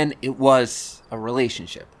that then it was a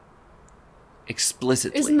relationship.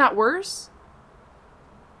 Explicitly. Isn't that worse?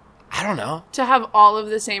 I don't know. To have all of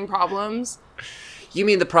the same problems? You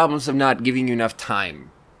mean the problems of not giving you enough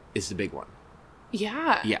time is the big one?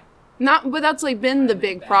 Yeah. Yeah. But that's like been the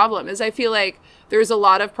big problem is I feel like there's a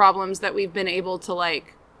lot of problems that we've been able to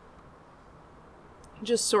like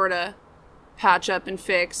just sort of patch up and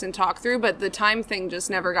fix and talk through, but the time thing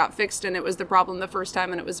just never got fixed, and it was the problem the first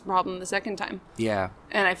time and it was the problem the second time. Yeah.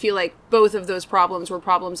 And I feel like both of those problems were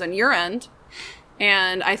problems on your end.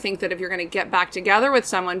 And I think that if you're going to get back together with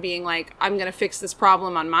someone being like, I'm going to fix this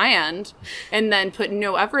problem on my end, and then put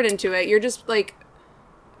no effort into it, you're just like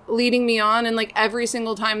leading me on. And like every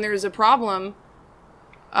single time there's a problem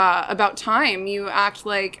about time, you act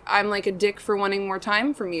like I'm like a dick for wanting more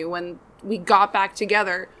time from you when we got back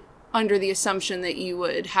together under the assumption that you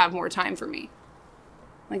would have more time for me.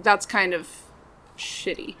 Like, that's kind of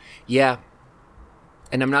shitty. Yeah.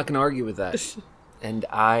 And I'm not going to argue with that. And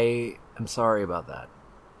I am sorry about that.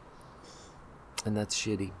 And that's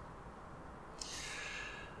shitty.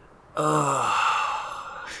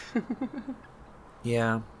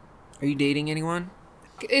 Yeah. Are you dating anyone?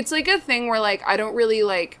 It's like a thing where, like, I don't really,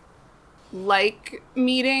 like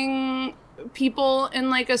meeting people in,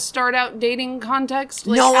 like, a start-out dating context.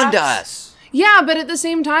 Like, no one does. Yeah, but at the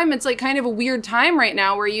same time, it's, like, kind of a weird time right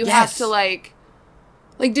now where you have to, like,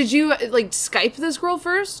 did you, like, Skype this girl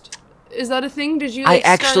first? Is that a thing? Did you, like, I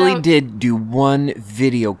actually did do one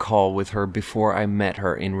video call with her before I met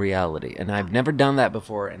her in reality. And I've never done that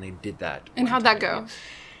before, and I did that. And how'd that go?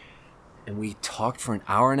 And we talked for an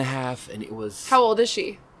hour and a half, and it was... How old is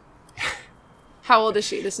she? How old is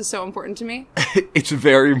she? This is so important to me. It's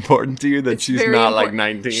very important to you that she's not, like,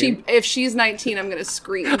 19. If she's 19, I'm going to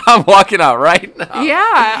scream. I'm walking out right now.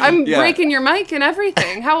 Yeah, I'm breaking your mic and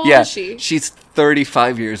everything. How old is she? She's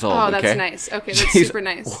 35 years old, Oh, that's okay? nice. Okay, that's super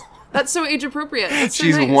nice. That's so age appropriate. That's so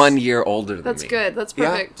She's nice. 1 year older than That's me. good. That's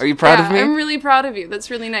perfect. Yeah? Are you proud of me? I'm really proud of you. That's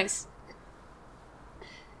really nice.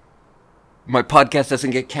 My podcast doesn't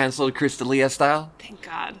get canceled Crystalia style? Thank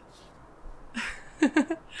God.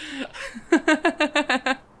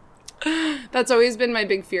 That's always been my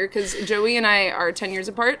big fear, because Joey and I are 10 years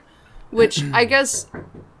apart, which I guess...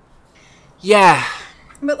 Yeah.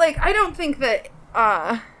 But, like, I don't think that,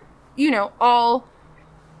 all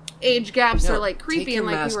age gaps are, like, creepy, and,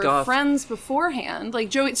 like, we were friends beforehand. Like,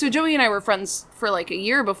 Joey and I were friends for, like, a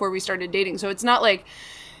year before we started dating, so it's not like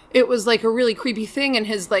it was, like, a really creepy thing, and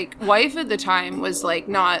his, like, wife at the time was, like,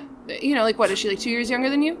 not, like, what, is she, like, 2 years younger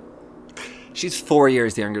than you? She's 4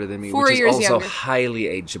 years younger than me, which is also highly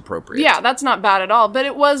age appropriate. Yeah, that's not bad at all. But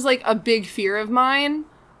it was, like, a big fear of mine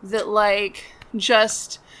that, like,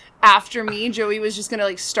 just after me, Joey was just gonna,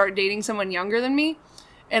 like, start dating someone younger than me.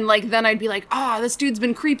 And, like, then I'd be like, this dude's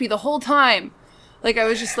been creepy the whole time. Like, I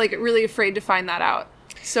was just, like, really afraid to find that out.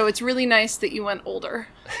 So it's really nice that you went older.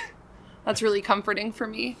 That's really comforting for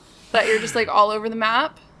me. That you're just, like, all over the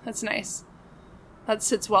map. That's nice. That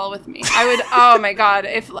sits well with me. Oh my God,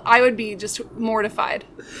 I would be just mortified.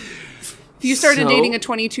 If you started dating a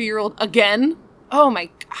 22-year-old again,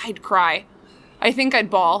 I'd cry. I think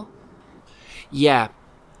I'd bawl. Yeah,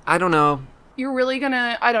 I don't know. You're really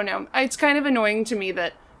gonna, I don't know. It's kind of annoying to me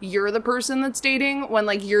that you're the person that's dating when,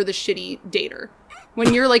 like, you're the shitty dater.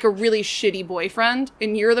 When you're, like, a really shitty boyfriend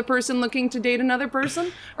and you're the person looking to date another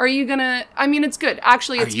person, are you gonna... I mean, it's good.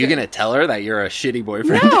 Actually, it's good. Are you gonna tell her that you're a shitty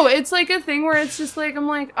boyfriend? No, it's, like, a thing where it's just, like, I'm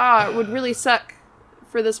like, it would really suck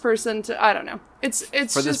for this person to... I don't know. It's for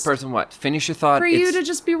just... this person, what? Finish your thought. For you to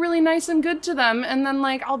just be really nice and good to them, and then,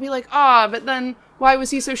 like, I'll be like, but then why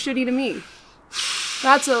was he so shitty to me?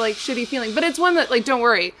 That's a, like, shitty feeling. But it's one that, like, don't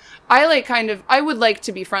worry. I, like, I would like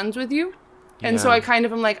to be friends with you. And so I kind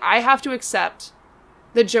of am like, I have to accept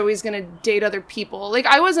that Joey's gonna date other people. Like,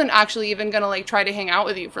 I wasn't actually even gonna, like, try to hang out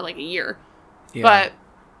with you for, like, a year. Yeah. But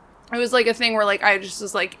it was, like, a thing where, like, I just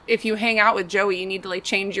was like, if you hang out with Joey, you need to, like,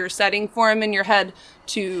 change your setting for him in your head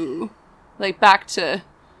to, like, back to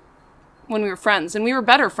when we were friends. And we were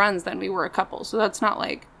better friends than we were a couple. So that's not,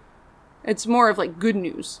 like, it's more of, like, good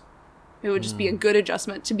news. It would just be a good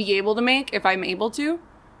adjustment to be able to make if I'm able to.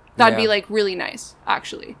 That'd be, like, really nice,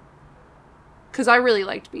 actually. Because I really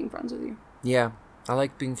liked being friends with you. Yeah. I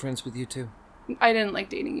like being friends with you, too. I didn't like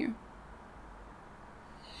dating you.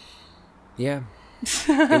 Yeah.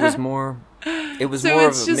 It was more... It was so more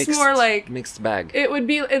it's of a just more like mixed bag. It would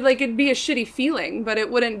be it'd be a shitty feeling, but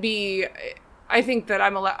it wouldn't be... I think that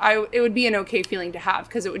it would be an okay feeling to have,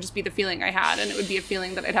 because it would just be the feeling I had, and it would be a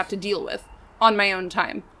feeling that I'd have to deal with on my own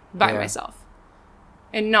time by myself.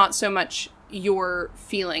 And not so much your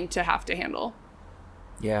feeling to have to handle.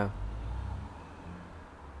 Yeah.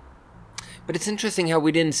 But it's interesting how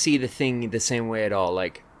we didn't see the thing the same way at all.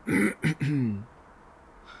 Like,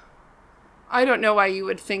 I don't know why you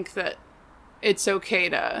would think that it's okay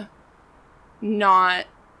to not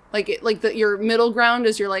Your middle ground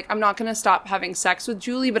is you're like, I'm not going to stop having sex with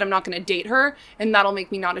Julie, but I'm not going to date her. And that'll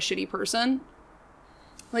make me not a shitty person.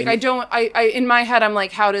 Like, in my head, I'm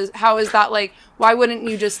like, how is that, like, why wouldn't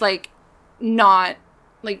you just, like, not,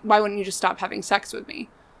 like, why wouldn't you just stop having sex with me?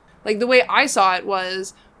 Like, the way I saw it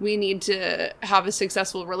was, we need to have a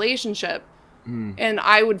successful relationship. And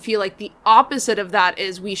I would feel like the opposite of that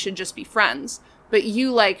is we should just be friends. But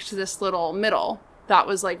you liked this little middle. That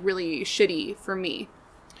was, like, really shitty for me.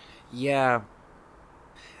 Yeah.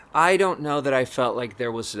 I don't know that I felt like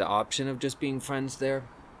there was the option of just being friends there.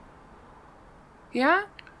 Yeah?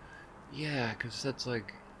 Yeah, because that's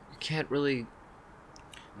like, you can't really...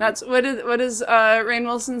 That's, what does Rainn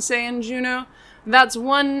Wilson say in Juno? That's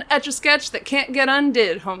one Etch-a-Sketch that can't get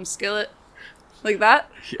undid, home skillet. Like that?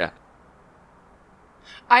 Yeah.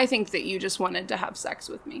 I think that you just wanted to have sex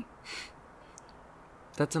with me.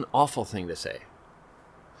 That's an awful thing to say.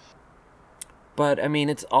 But, I mean,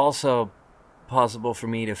 it's also possible for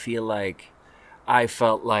me to feel like I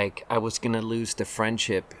felt like I was going to lose the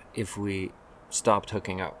friendship if we stopped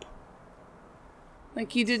hooking up.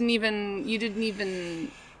 Like, you didn't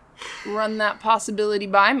even run that possibility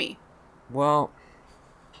by me. Well,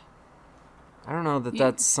 I don't know that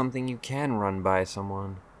that's something you can run by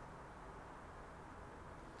someone.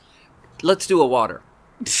 Let's do a water.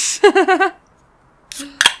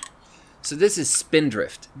 So this is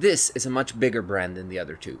Spindrift. This is a much bigger brand than the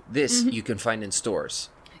other two. This you can find in stores.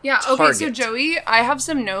 Yeah, okay, Target. so Joey, I have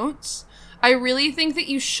some notes. I really think that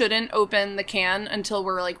you shouldn't open the can until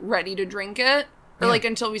we're, like, ready to drink it. Or, like,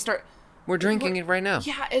 until we start... We're drinking it right now.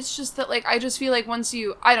 Yeah, it's just that, like, I just feel like once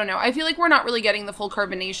you... I don't know. I feel like we're not really getting the full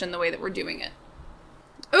carbonation the way that we're doing it.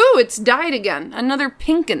 Ooh, it's dyed again. Another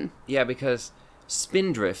pinkin'. Yeah, because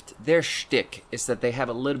Spindrift, their shtick is that they have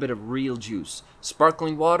a little bit of real juice.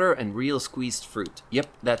 Sparkling water and real squeezed fruit. Yep,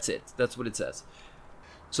 that's it. That's what it says.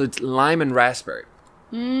 So it's lime and raspberry.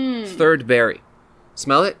 Third berry.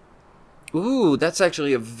 Smell it? Ooh, that's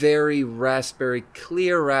actually a very raspberry,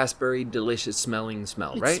 clear raspberry, delicious smelling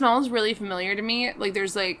smell, right? It smells really familiar to me. Like,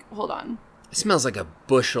 there's, like, hold on. It smells like a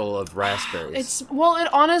bushel of raspberries. It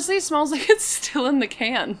honestly smells like it's still in the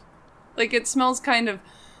can. Like, it smells kind of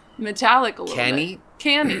metallic a little Canny? bit.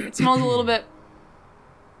 Canny. It smells a little bit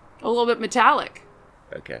metallic.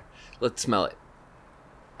 Okay, let's smell it.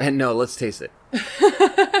 And no, let's taste it.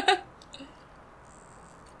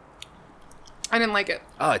 I didn't like it.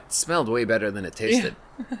 Oh, it smelled way better than it tasted.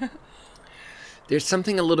 Yeah. There's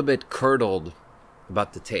something a little bit curdled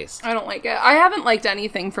about the taste. I don't like it. I haven't liked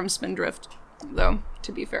anything from Spindrift, though,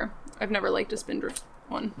 to be fair. I've never liked a Spindrift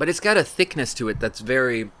one. But it's got a thickness to it that's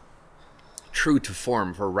very true to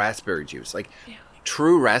form for raspberry juice. Like,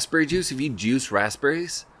 true raspberry juice, if you juice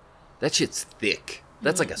raspberries, that shit's thick.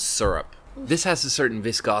 That's like a syrup. This has a certain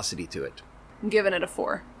viscosity to it. I'm giving it a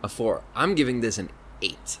 4. A 4. I'm giving this an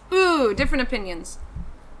 8. Ooh, different opinions.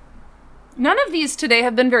 None of these today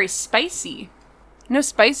have been very spicy. No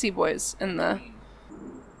spicy boys in the...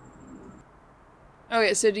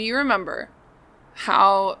 Okay, so do you remember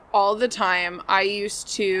how all the time I used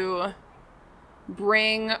to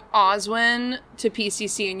bring Oswin to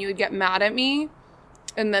PCC and you would get mad at me?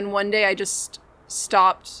 And then one day I just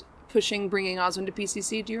stopped bringing Oswin to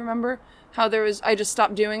PCC. Do you remember how I just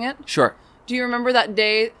stopped doing it? Sure. Do you remember that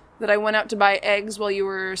day that I went out to buy eggs while you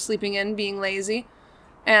were sleeping in, being lazy?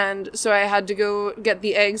 And so I had to go get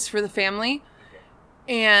the eggs for the family.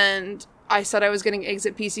 And I said I was getting eggs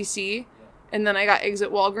at PCC. And then I got eggs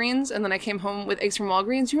at Walgreens. And then I came home with eggs from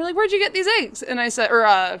Walgreens. You were like, where'd you get these eggs? And I said,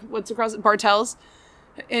 Bartell's.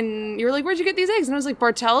 And you were like, where'd you get these eggs? And I was like,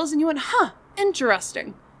 Bartell's. And you went, huh,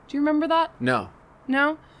 interesting. Do you remember that? No.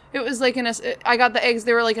 No? It was like I got the eggs,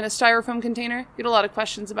 they were like in a styrofoam container. You had a lot of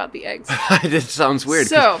questions about the eggs. This sounds weird.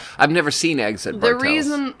 So I've never seen eggs at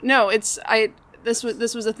Bartell's.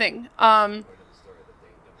 This was a thing.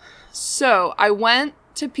 So I went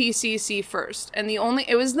to PCC first, and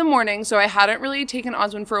it was the morning, so I hadn't really taken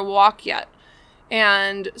Oswin for a walk yet.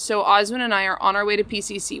 And so Oswin and I are on our way to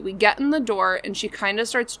PCC. We get in the door, and she kind of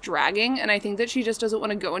starts dragging, and I think that she just doesn't want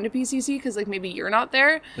to go into PCC because, like, maybe you're not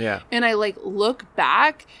there. Yeah. And I, like, look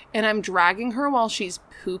back, and I'm dragging her while she's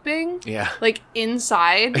pooping. Yeah. Like,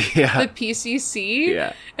 inside the PCC.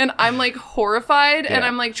 Yeah. And I'm, like, horrified, and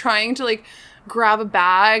I'm, like, trying to, like, grab a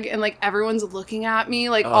bag, and, like, everyone's looking at me,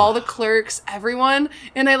 like, all the clerks, everyone,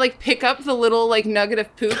 and I, like, pick up the little, like, nugget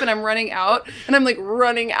of poop, and I'm running out, and I'm, like,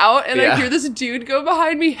 running out, and I hear this dude go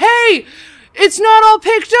behind me, hey, it's not all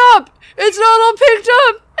picked up, and I'm, like,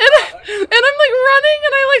 running,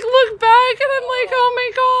 and I, like look back and I'm like, oh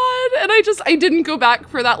my God. And I didn't go back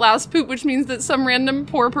for that last poop, which means that some random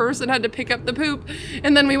poor person had to pick up the poop.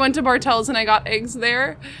 And then we went to Bartell's and I got eggs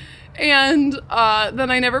there. And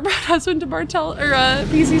then I never brought husband to Bartell or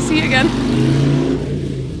PCC again.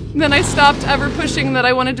 Then I stopped ever pushing that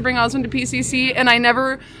I wanted to bring Osmond to PCC, and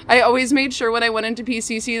I always made sure when I went into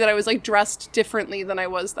PCC that I was like dressed differently than I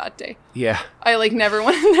was that day. Yeah. I like never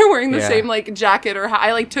went in there wearing the same like jacket or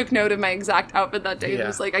I like took note of my exact outfit that day. It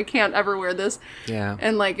was like, I can't ever wear this. Yeah.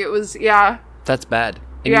 And like it was, yeah. That's bad.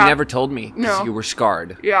 And you never told me because you were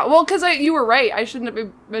scarred. Yeah. Well, because you were right. I shouldn't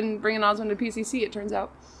have been bringing Osmond to PCC, it turns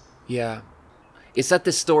out. Yeah. Is that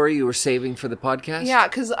the story you were saving for the podcast? Yeah,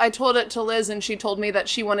 because I told it to Liz, and she told me that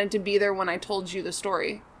she wanted to be there when I told you the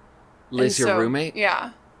story. Liz, your roommate? Yeah.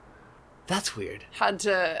 That's weird.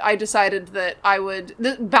 I decided that I would,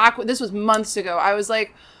 this was months ago, I was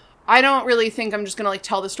like, I don't really think I'm just going to like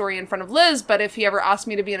tell the story in front of Liz, but if he ever asked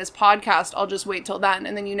me to be in his podcast, I'll just wait till then.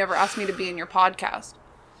 And then you never asked me to be in your podcast.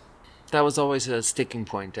 That was always a sticking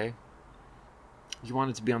point, eh? You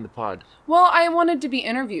wanted to be on the pod. Well, I wanted to be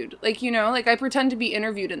interviewed. Like, you know, like I pretend to be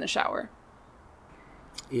interviewed in the shower.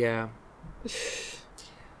 Yeah.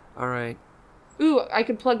 All right. Ooh, I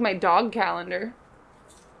could plug my dog calendar.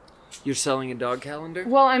 You're selling a dog calendar?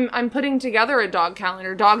 Well, I'm putting together a dog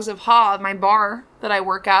calendar. Dogs of Ha, my bar that I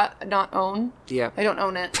work at, not own. Yeah. I don't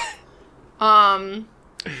own it.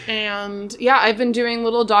 And yeah, I've been doing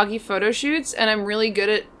little doggy photo shoots, and I'm really good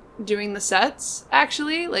at doing the sets,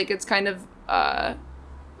 actually. Like, it's kind of,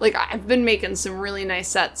 like, I've been making some really nice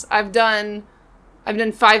sets. I've done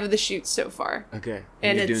 5 of the shoots so far. Okay.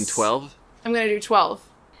 And you're doing 12? I'm going to do 12.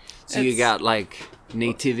 So you got, like,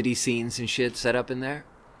 nativity scenes and shit set up in there?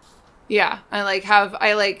 Yeah.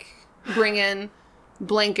 I bring in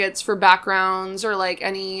blankets for backgrounds or, like,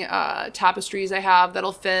 any tapestries I have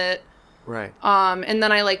that'll fit. Right. And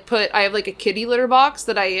then I have, like, a kitty litter box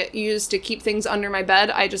that I use to keep things under my bed.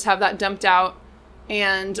 I just have that dumped out.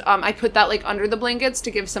 And I put that, like, under the blankets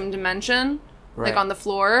to give some dimension, like, on the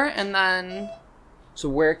floor. And then... So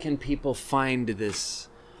where can people find this?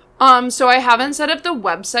 So I haven't set up the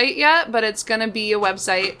website yet, but it's going to be a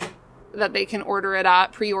website that they can order it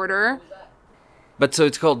at, pre-order. But so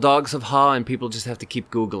it's called Dogs of Ha, and people just have to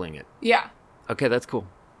keep Googling it? Yeah. Okay, that's cool.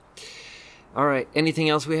 All right. Anything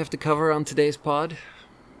else we have to cover on today's pod?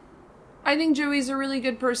 I think Joey's a really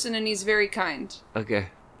good person, and he's very kind. Okay.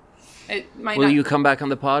 Will you come back on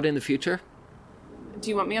the pod in the future? Do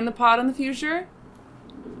you want me on the pod in the future?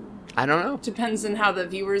 I don't know. Depends on how the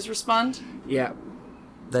viewers respond. Yeah,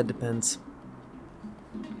 that depends.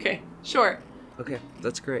 Okay, sure. Okay,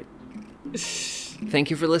 that's great.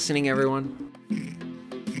 Thank you for listening, everyone.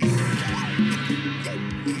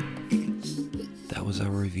 That was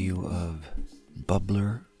our review of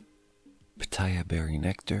Bubbler, Pitaya Berry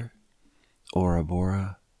Nectar,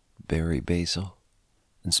 Orabora, Berry Basil,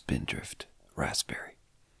 and Spindrift Raspberry.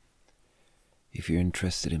 If you're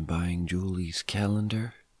interested in buying Julie's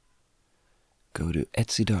calendar, go to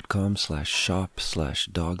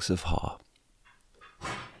etsy.com/shop/dogsofha.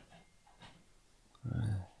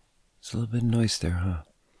 It's a little bit of noise there, huh?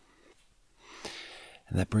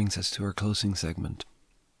 And that brings us to our closing segment.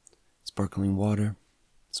 Sparkling water,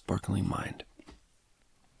 sparkling mind.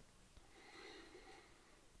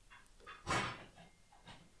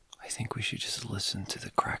 I think we should just listen to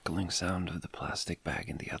the crackling sound of the plastic bag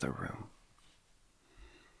in the other room.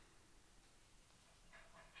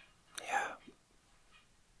 Yeah.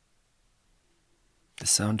 The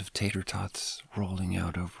sound of tater tots rolling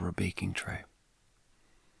out over a baking tray.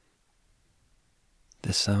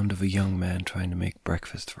 The sound of a young man trying to make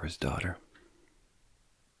breakfast for his daughter.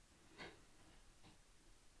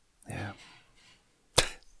 Yeah.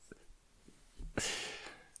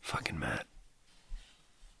 Fucking Matt.